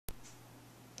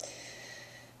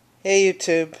Hey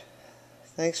YouTube,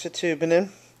 thanks for tubing in.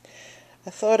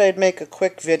 I thought I'd make a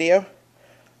quick video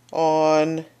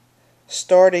on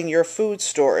starting your food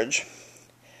storage.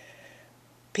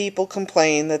 People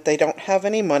complain that they don't have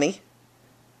any money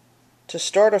to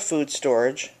start a food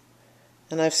storage,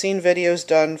 and I've seen videos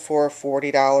done for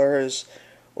 $40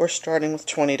 or starting with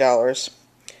 $20.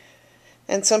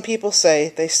 And some people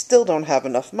say they still don't have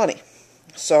enough money.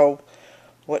 So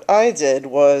what I did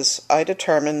was I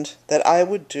determined that I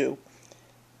would do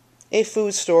a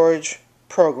food storage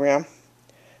program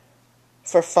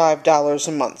for $5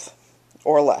 a month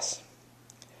or less.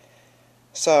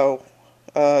 So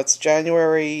it's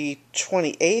January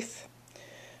 28th.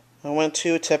 I went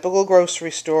to a typical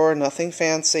grocery store, nothing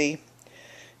fancy,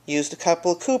 used a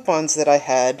couple of coupons that I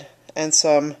had and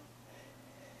some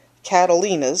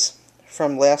Catalinas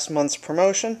from last month's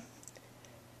promotion,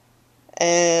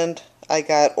 and I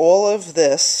got all of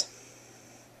this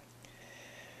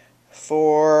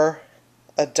for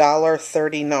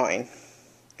 $1.39.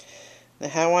 Now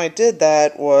how I did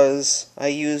that was I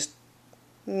used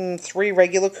 3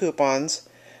 regular coupons,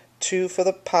 2 for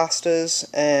the pastas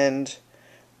and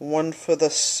 1 for the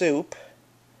soup,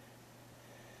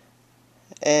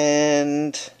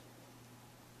 and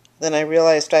then I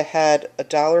realized I had a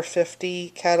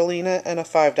 $1.50 Catalina and a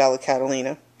 $5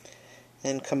 Catalina,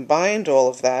 and combined all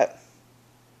of that,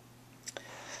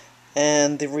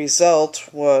 and the result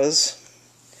was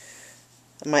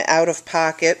my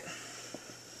out-of-pocket,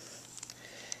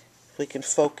 if we can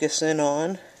focus in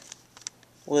on,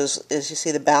 was, as you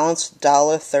see, the balance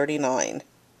 $1.39.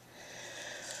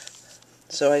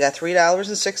 So I got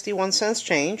 $3.61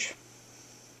 change,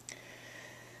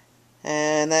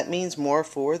 and that means more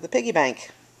for the piggy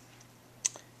bank.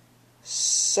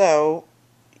 So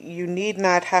you need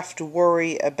not have to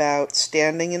worry about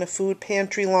standing in a food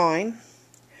pantry line.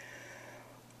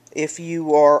 If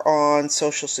you are on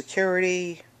Social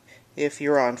Security, if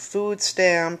you're on food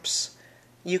stamps,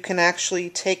 you can actually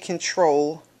take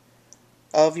control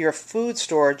of your food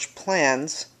storage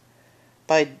plans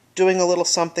by doing a little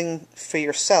something for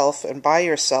yourself and by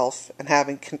yourself and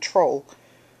having control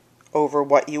over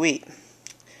what you eat.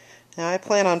 Now I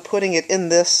plan on putting it in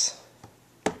this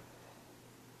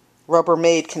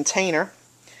Rubbermaid container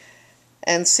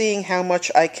and seeing how much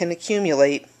I can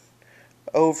accumulate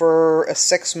over a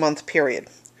 6-month period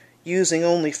using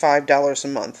only $5 a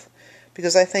month,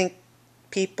 because I think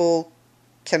people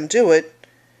can do it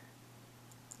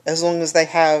as long as they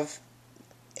have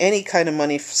any kind of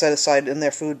money set aside in their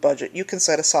food budget. You can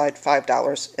set aside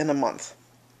 $5 in a month.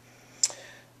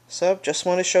 So just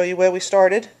want to show you where we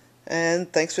started,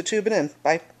 and thanks for tubing in.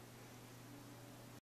 Bye.